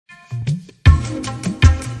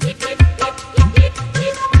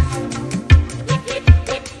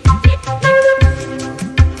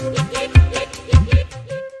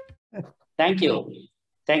Thank you.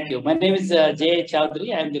 Thank you. My name is Jay Chowdary.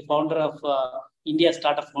 I am the founder of India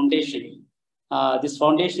Startup Foundation. This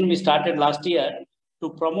foundation we started last year to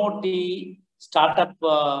promote the startup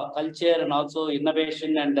culture and also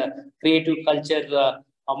innovation and creative culture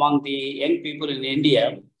among the young people in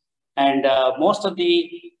India. And most of the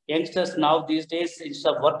youngsters now these days,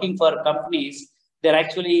 instead of working for companies, they're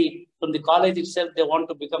actually from the college itself, they want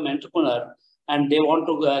to become entrepreneur and they want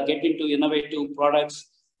to get into innovative products.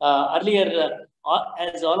 Earlier,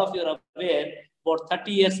 as all of you are aware, about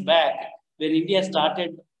 30 years back, when India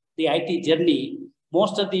started the IT journey,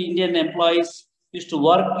 most of the Indian employees used to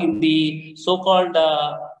work in the so-called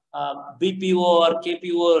BPO or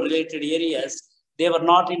KPO related areas. They were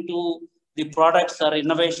not into the products or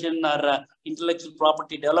innovation or intellectual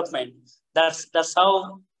property development. That's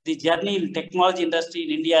how the journey in technology industry in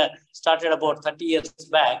India started about 30 years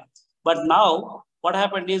back. But now, what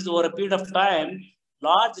happened is over a period of time,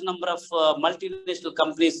 large number of multinational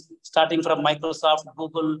companies, starting from Microsoft,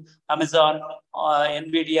 Google, Amazon,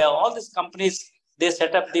 NVIDIA, all these companies, they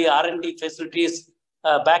set up the R&D facilities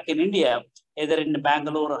back in India, either in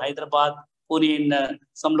Bangalore, Hyderabad, Pune, in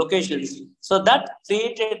some locations. So that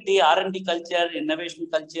created the R&D culture, innovation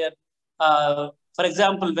culture. For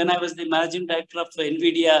example, when I was the managing director of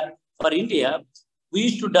NVIDIA for India, we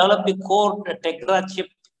used to develop the core Tegra chip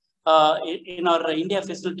in our India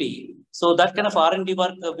facility. So that kind of R&D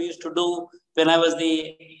work we used to do when I was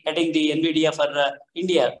heading the NVIDIA for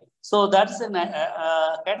India. So that's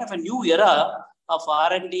kind of a new era of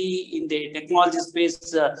R&D in the technology space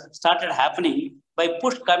started happening by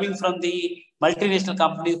push coming from the multinational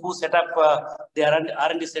companies who set up the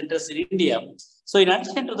R&D centers in India. So in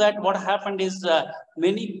addition to that, what happened is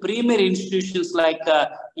many premier institutions like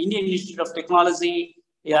Indian Institute of Technology,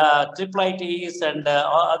 IIITs and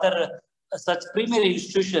other such premier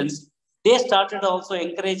institutions, they started also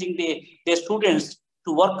encouraging their students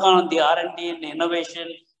to work on the R&D and innovation,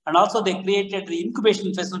 and also they created the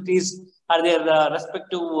incubation facilities at their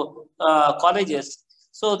respective colleges.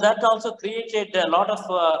 So that also created a lot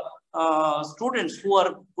of students who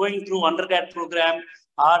are going through undergrad program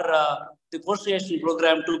or the post-graduation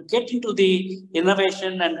program to get into the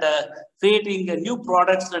innovation and creating new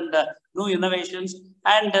products and new innovations.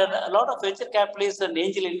 And a lot of venture capitalists and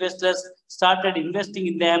angel investors started investing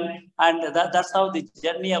in them. And that's how the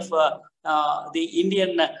journey of the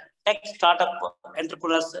Indian tech startup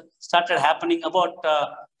entrepreneurs started happening about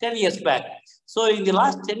 10 years back. So in the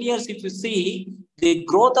last 10 years, if you see the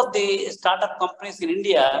growth of the startup companies in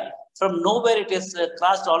India, from nowhere it has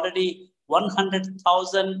crossed already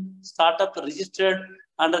 100,000 startups registered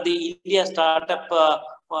under the India startup.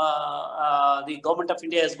 The government of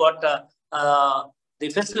India has got the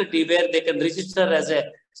facility where they can register as a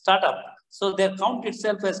startup. So their count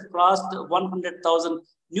itself has crossed 100,000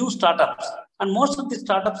 new startups. And most of the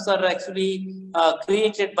startups are actually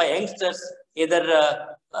created by youngsters, either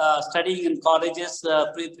studying in colleges,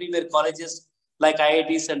 premier colleges like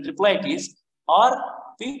IITs and IIITs, or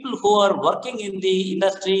people who are working in the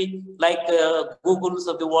industry like Googles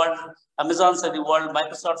of the world, Amazons of the world,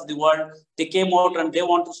 Microsofts of the world. They came out and they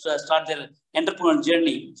want to start their entrepreneurial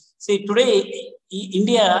journey. See, today,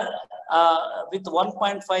 India, with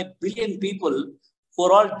 1.5 billion people who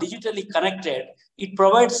are all digitally connected, it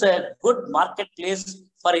provides a good marketplace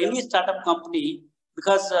for any startup company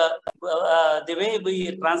because the way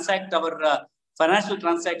we transact our financial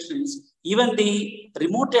transactions, even the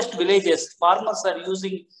remotest villages, farmers are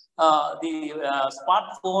using the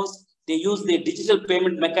smartphones. They use the digital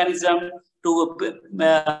payment mechanism to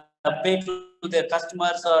pay to their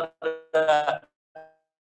customers or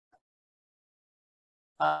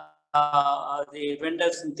the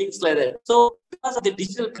vendors and things like that. So because of the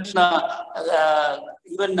digital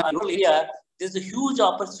even in rural area, there's a huge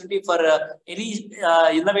opportunity for any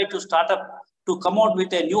innovative startup to come out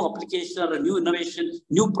with a new application or a new innovation,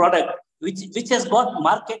 new product, which has got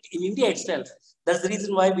market in India itself. That's the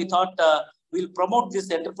reason why we thought we'll promote this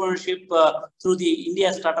entrepreneurship through the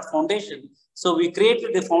India Startup Foundation. So we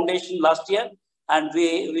created the foundation last year, and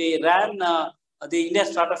we ran the India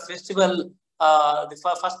Startup Festival the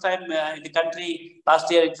first time in the country.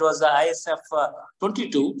 Last year it was ISF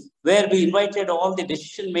 22, where we invited all the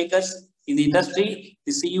decision makers in the industry,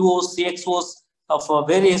 the CEOs, CXOs of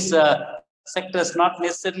various sectors, not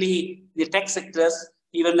necessarily the tech sectors,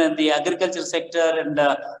 even in the agriculture sector and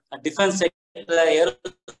defense sector, aerospace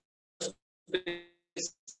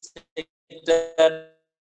sector,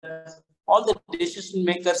 all the decision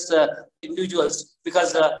makers, individuals,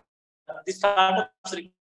 because the startups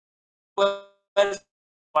requires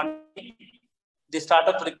funding, the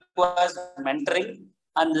startup requires mentoring,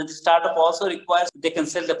 and the startup also requires they can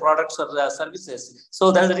sell the products or services.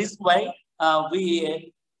 So that's the reason why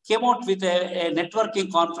we came out with a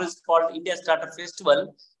networking conference called India Startup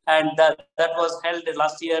Festival, and that was held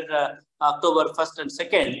last year, October 1st and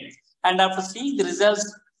 2nd. And after seeing the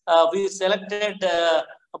results, we selected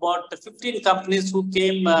about 15 companies who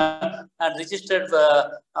came and registered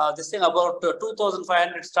this thing. About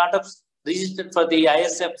 2,500 startups registered for the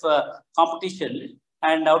ISF competition.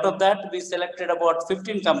 And out of that, we selected about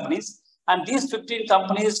 15 companies. And these 15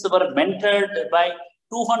 companies were mentored by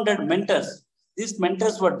 200 mentors. These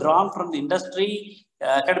mentors were drawn from the industry,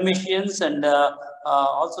 academicians, and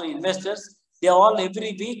also investors. They all,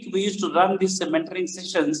 every week, we used to run these mentoring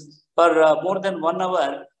sessions for more than 1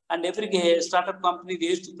 hour. And every startup company, they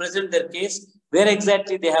used to present their case, where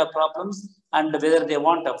exactly they have problems, and whether they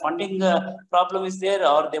want a funding problem is there,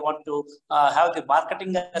 or they want to have the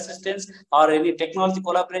marketing assistance, or any technology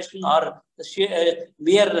collaboration, or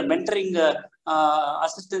mere mentoring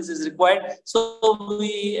assistance is required. So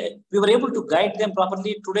we were able to guide them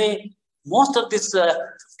properly. Today, most of these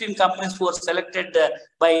 15 companies who were selected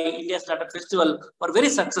by India Startup Festival were very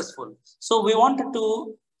successful. So we wanted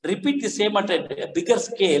to repeat the same at a bigger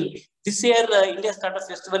scale. This year, India Startup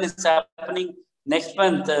Festival is happening next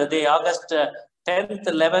month, the August 10th,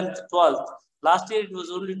 11th, 12th. Last year, it was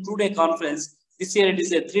only 2-day conference. This year, it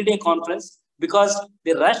is a 3-day conference, because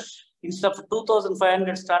the rush, instead of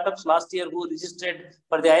 2,500 startups last year who registered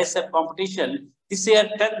for the ISF competition, this year,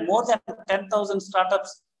 more than 10,000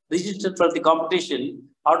 startups registered for the competition.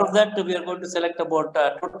 Out of that, we are going to select about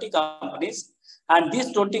 20 companies. And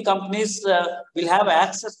these 20 companies will have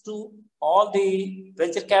access to all the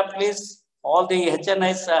venture capitalists, all the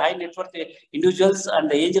HNIs, high net worth individuals,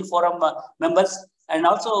 and the Angel Forum members. And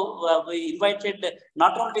also, we invited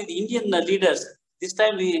not only the Indian leaders. This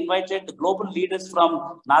time we invited global leaders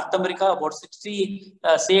from North America. About 60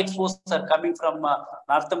 CXOs are coming from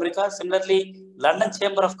North America. Similarly, London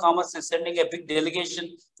Chamber of Commerce is sending a big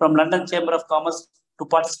delegation from London Chamber of Commerce to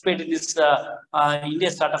participate in this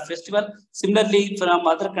India Startup Festival. Similarly, from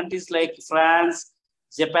other countries like France,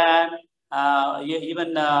 Japan,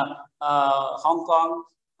 even Hong Kong,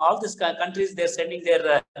 all these countries, they're sending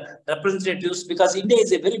their representatives, because India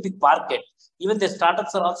is a very big market. Even the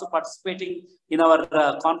startups are also participating in our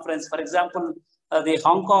conference. For example, the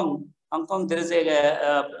Hong Kong, there is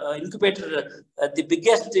a incubator, the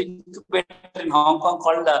biggest incubator in Hong Kong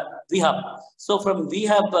called VHub. So from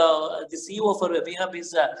VHub, the CEO for VHub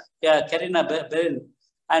is Karina Berin,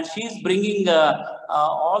 and she's bringing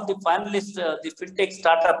all the finalists, the fintech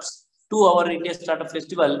startups, to our India Startup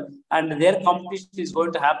Festival, and their competition is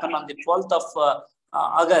going to happen on the 12th of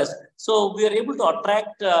August. So we are able to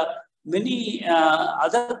attract many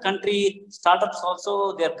other country startups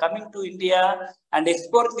also. They are coming to India and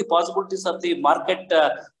exploring the possibilities of the market,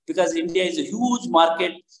 because India is a huge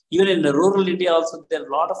market. Even in the rural India also, there are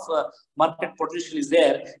a lot of market potential is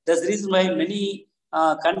there. That's the reason why many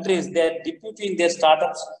countries, they are deputing their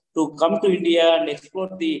startups to come to India and explore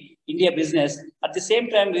the India business. At the same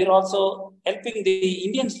time, we are also helping the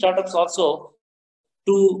Indian startups also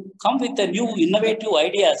to come with the new innovative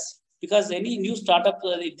ideas, because any new startup,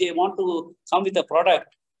 if they want to come with a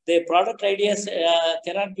product, the product ideas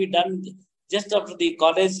cannot be done just after the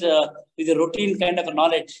college with a routine kind of a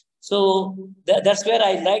knowledge. So that's where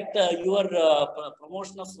I liked your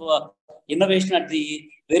promotion of innovation at the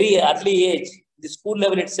very early age. The school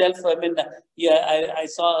level itself, I mean, yeah, I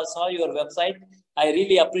saw your website. I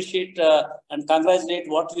really appreciate and congratulate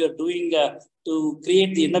what you are doing to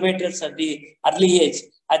create the innovators at the early age.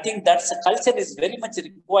 I think that's culture is very much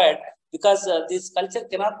required, because this culture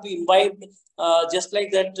cannot be imbibed just like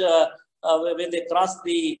that when they cross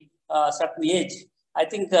the certain age. I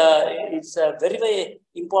think it's very, very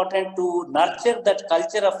important to nurture that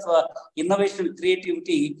culture of innovation and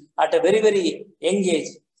creativity at a very, very young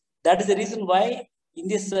age. That is the reason why in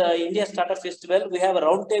this India Startup Festival, we have a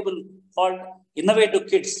roundtable called Innovative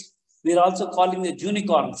Kids. We are also calling the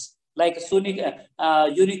unicorns, like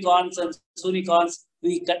unicorns and sunicorns.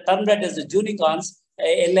 We term that as the unicorns.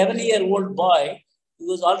 A 11-year-old boy who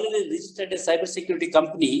was already registered a cybersecurity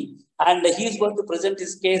company, and he is going to present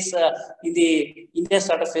his case in the India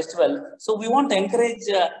Startup Festival. So we want to encourage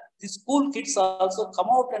the school kids also come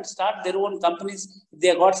out and start their own companies. They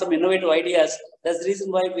have got some innovative ideas. That's the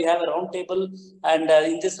reason why we have a round table. And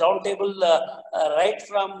in this round table, right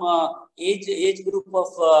from age group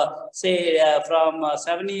of, from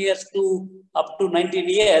 7 years to up to 19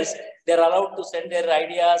 years, they're allowed to send their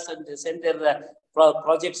ideas and they send their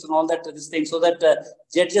projects and all that to this thing, so that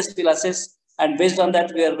judges will assess. And based on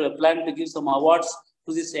that, we are planning to give some awards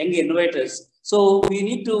to these young innovators. So we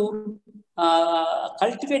need to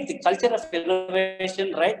cultivate the culture of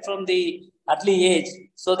innovation right from the early age,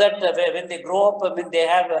 so that when they grow up, I mean, they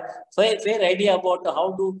have a fair idea about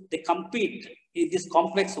how do they compete in this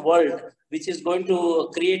complex world, which is going to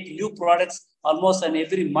create new products almost on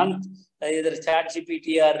every month, either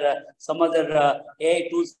ChatGPT or some other AI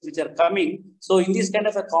tools which are coming. So in this kind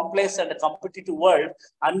of a complex and a competitive world,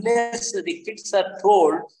 unless the kids are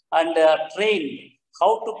told and trained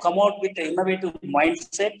how to come out with an innovative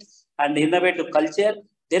mindset and innovative culture,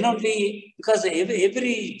 then only, because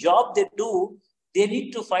every job they do, they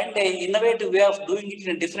need to find an innovative way of doing it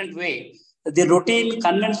in a different way. The routine,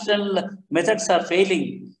 conventional methods are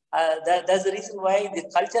failing. That's the reason why the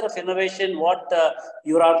culture of innovation, what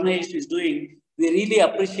your organization is doing, we really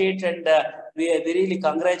appreciate, and we really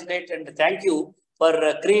congratulate and thank you for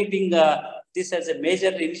creating this as a major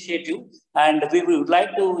initiative. And we would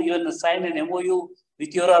like to even sign an MOU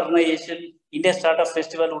with your organization. India Startup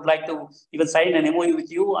Festival would like to even sign an MOU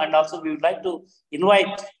with you, and also we would like to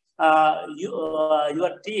invite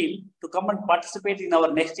your team to come and participate in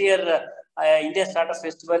our next year India Startup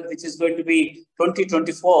Festival, which is going to be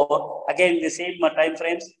 2024. Again, the same time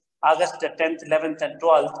frames, August 10th, 11th, and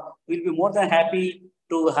 12th. We'll be more than happy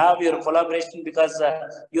to have your collaboration, because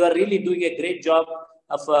you are really doing a great job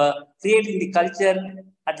of creating the culture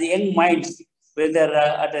at the young minds. When they're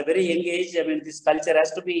at a very young age, I mean, this culture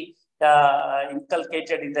has to be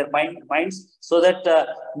inculcated in their minds, so that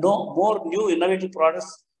no more new innovative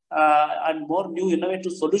products and more new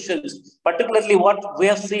innovative solutions. Particularly what we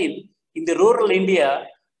have seen in the rural India,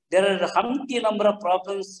 there are a humpty number of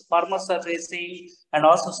problems farmers are facing, and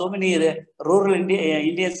also so many rural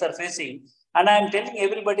Indians are facing. And I'm telling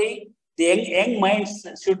everybody, the young minds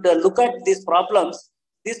should look at these problems.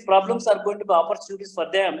 These problems are going to be opportunities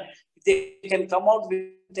for them. They can come out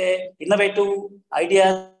with innovative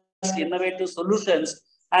ideas, innovative solutions,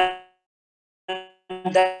 and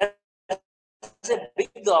that's a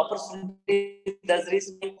big opportunity. That's the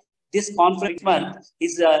reason this conference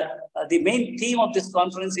is the main theme of this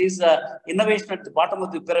conference is innovation at the bottom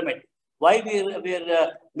of the pyramid. Why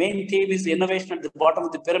we're main theme is innovation at the bottom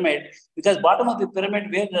of the pyramid? Because bottom of the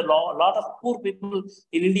pyramid, where a lot of poor people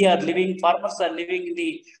in India are living, farmers are living in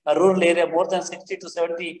the rural area. More than 60 to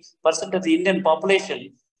 70% of the Indian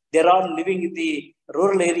population, they're all living in the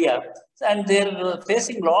rural area, and they're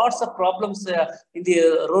facing lots of problems in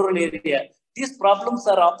the rural area. These problems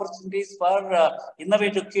are opportunities for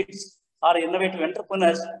innovative kids or innovative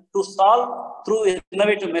entrepreneurs to solve through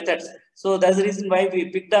innovative methods. So that's the reason why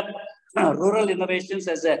we picked up rural innovations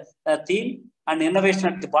as a theme, and innovation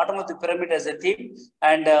at the bottom of the pyramid as a theme.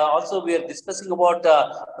 And also we are discussing about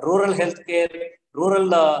rural healthcare,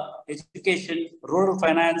 rural education, rural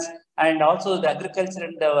finance, and also the agriculture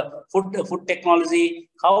and food technology,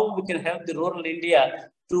 how we can help the rural India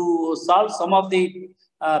to solve some of the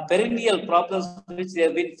perennial problems which they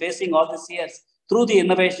have been facing all these years, through the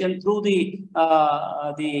innovation, through the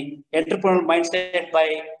entrepreneurial mindset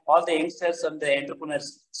by all the youngsters and the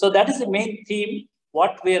entrepreneurs. So that is the main theme,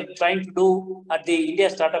 what we are trying to do at the India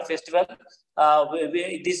Startup Festival.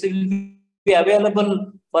 This will be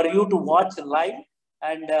available for you to watch live,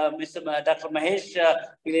 and Mr. Dr. Mahesh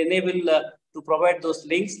will enable to provide those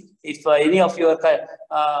links. If any of your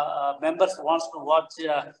members wants to watch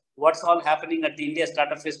what's all happening at the India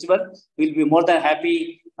Startup Festival, we'll be more than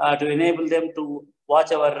happy to enable them to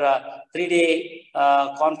watch our 3-day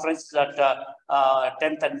conference at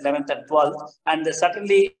 10th and 11th and 12th. And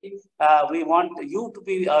certainly we want you to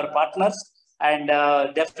be our partners, and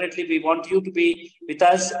definitely we want you to be with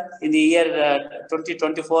us in the year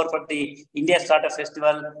 2024 for the India Startup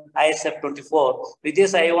Festival ISF 24. With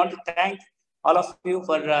this, I want to thank all of you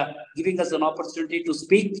for giving us an opportunity to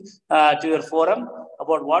speak to your forum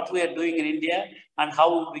about what we are doing in India and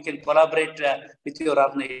how we can collaborate with your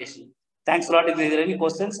organization. Thanks a lot. If there are any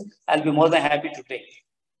questions, I'll be more than happy to take.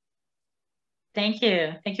 Thank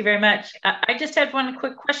you. Thank you very much. I just had one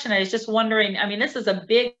quick question. I was just wondering, I mean, this is a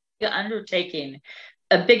big undertaking,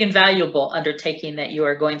 a big and valuable undertaking that you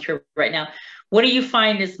are going through right now. What do you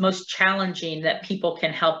find is most challenging that people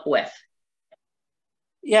can help with?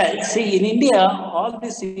 Yeah, see, in India, all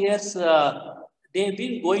these years, they've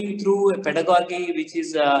been going through a pedagogy which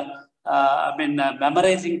is,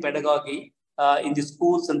 memorizing pedagogy in the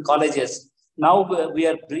schools and colleges. Now we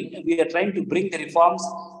are trying to bring the reforms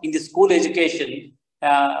in the school education,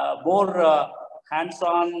 more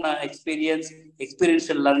hands-on experience,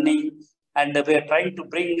 experiential learning, and we are trying to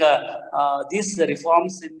bring these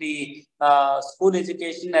reforms in the school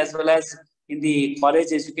education as well as in the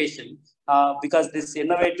college education. Because this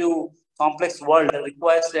innovative, complex world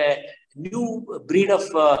requires a new breed of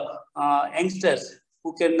youngsters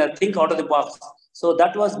who can think out of the box. So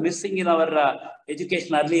that was missing in our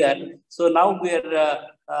education earlier. So now we are,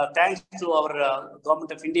 thanks to our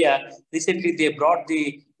government of India, recently they brought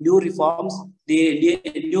the new reforms. The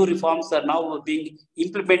new reforms are now being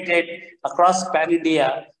implemented across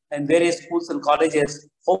pan-India and various schools and colleges.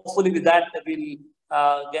 Hopefully with that, we'll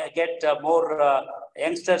get more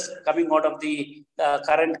youngsters coming out of the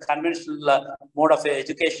current conventional mode of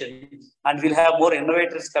education, and we'll have more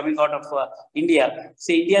innovators coming out of India.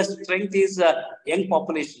 See, India's strength is young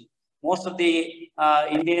population. Most of the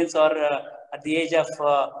Indians are at the age of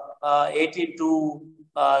 18 to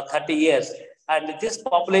 30 years. And this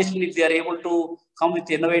population, if they are able to come with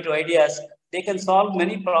innovative ideas, they can solve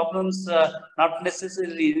many problems, not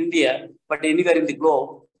necessarily in India, but anywhere in the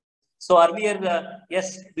globe. So earlier,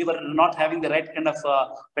 yes, we were not having the right kind of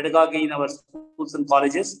pedagogy in our schools and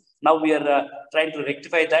colleges. Now we are trying to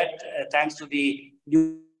rectify that thanks to the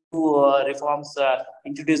new reforms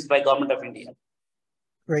introduced by Government of India.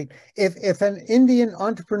 Great. If an Indian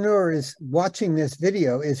entrepreneur is watching this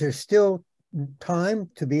video, is there still time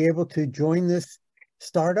to be able to join this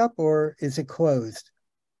startup, or is it closed?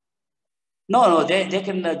 No, they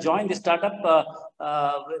can join the startup.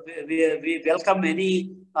 We welcome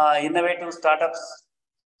any innovative startups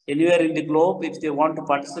anywhere in the globe. If they want to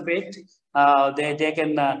participate, they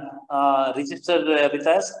can register with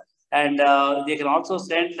us, and they can also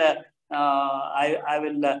send. I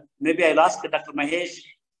will maybe I'll ask Dr. Mahesh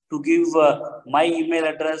to give my email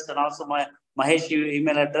address and also my Mahesh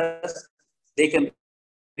email address. They can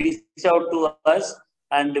reach out to us,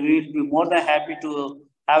 and we will be more than happy to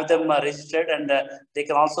have them registered, and they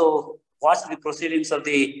can also watch the proceedings of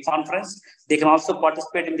the conference. They can also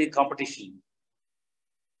participate in the competition.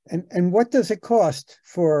 And what does it cost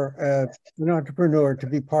for an entrepreneur to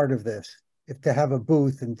be part of this, if to have a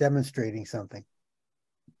booth and demonstrating something?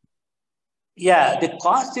 Yeah, the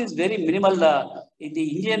cost is very minimal in the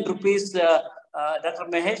Indian rupees. Dr.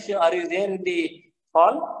 Mahesh, are you there in the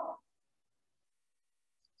hall?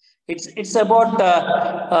 It's about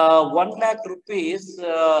 1 lakh rupees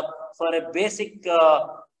for a basic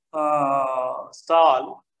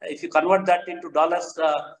stall. If you convert that into dollars,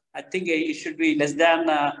 I think it should be less than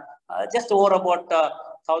just over about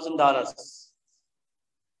 $1,000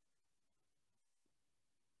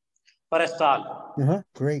 for a stall.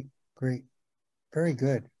 Great, great, very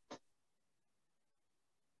good.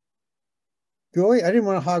 Joy, I didn't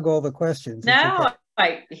want to hog all the questions. No,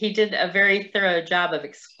 okay. He did a very thorough job of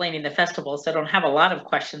explaining the festival, so I don't have a lot of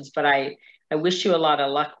questions, but I wish you a lot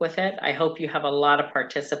of luck with it. I hope you have a lot of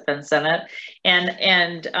participants in it,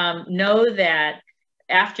 and know that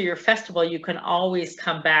after your festival, you can always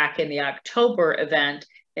come back in the October event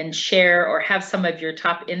and share, or have some of your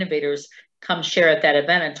top innovators come share at that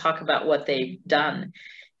event and talk about what they've done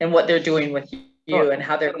and what they're doing with you and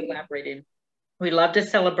how they're collaborating. We love to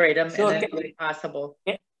celebrate them, and if possible.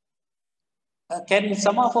 Can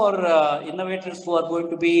some of our innovators who are going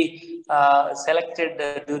to be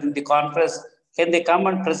selected during the conference, can they come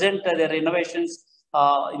and present their innovations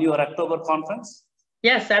in your October conference?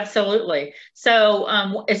 Yes, absolutely. So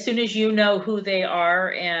as soon as you know who they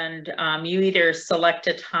are, and you either select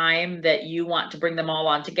a time that you want to bring them all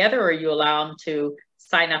on together, or you allow them to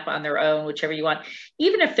sign up on their own, whichever you want.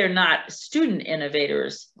 Even if they're not student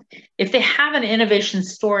innovators, if they have an innovation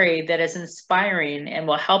story that is inspiring and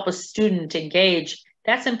will help a student engage,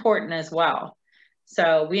 that's important as well.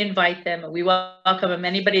 So we invite them, we welcome them.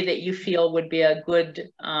 Anybody that you feel would be a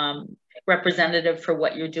good representative for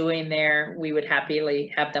what you're doing there, we would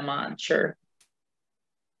happily have them on, sure.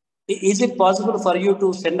 Is it possible for you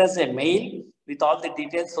to send us a mail with all the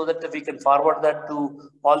details so that we can forward that to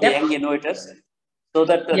all the young innovators, so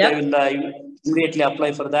that they will immediately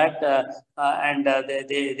apply for that, and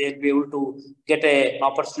they'll be able to get an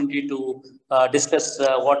opportunity to discuss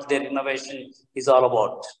what their innovation is all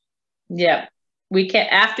about? Yeah, we can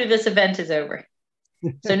after this event is over.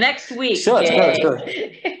 So next week. Sure. So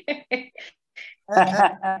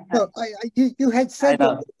you had said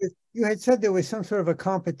that there was some sort of a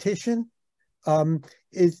competition.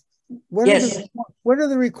 What are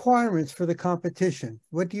the requirements for the competition?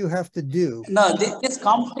 What do you have to do? No, this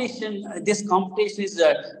competition is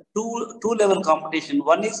a two-level competition.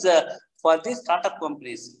 One is for the startup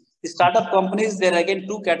companies. The startup companies, there are again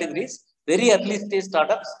two categories: very early stage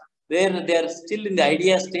startups, where they are still in the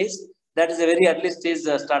idea stage. That is a very early stage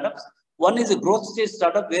startups. One is a growth stage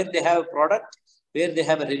startup, where they have a product, where they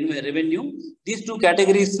have a revenue. These two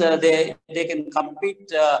categories, they can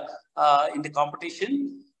compete in the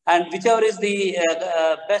competition, and whichever is the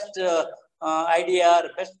best idea, or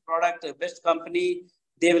best product, best company,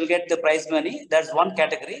 they will get the prize money. That's one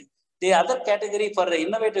category. The other category for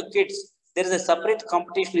innovative kids, there is a separate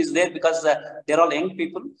competition is there because they're all young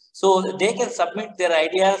people. So they can submit their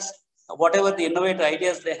ideas, whatever the innovative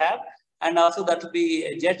ideas they have, and also that will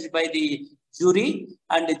be judged by the jury.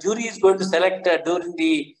 And the jury is going to select during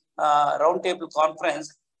the roundtable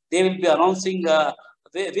conference. They will be announcing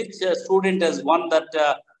which student has won that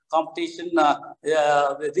competition,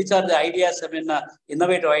 which are the ideas,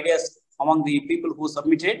 innovative ideas among the people who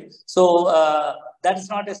submitted. So that is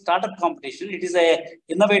not a startup competition. It is a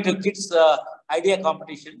innovative kids idea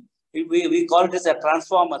competition. We call it as a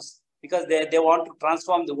transformers because they want to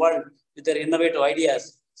transform the world with their innovative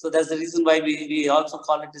ideas. So that's the reason why we also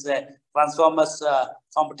call it as a transformers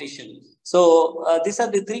competition. So these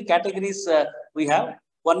are the three categories we have.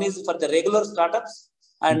 One is for the regular startups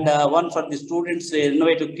and one for the students,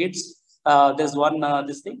 innovative kids. There's one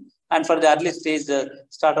this thing. And for the early stage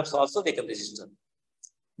startups also, they can register.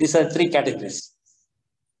 These are three categories.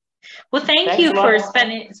 Well, thank you for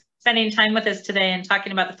spending time with us today and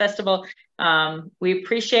talking about the festival. We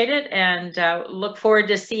appreciate it and look forward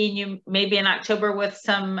to seeing you maybe in October with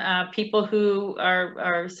some people who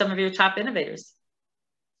are some of your top innovators.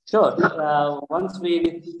 Sure. Once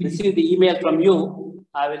we receive the email from you,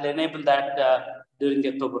 I will enable that during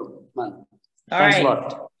the October month. All Thanks right. a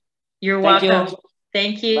lot. You're welcome.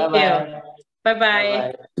 Thank you. Bye-bye.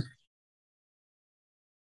 Bye-bye.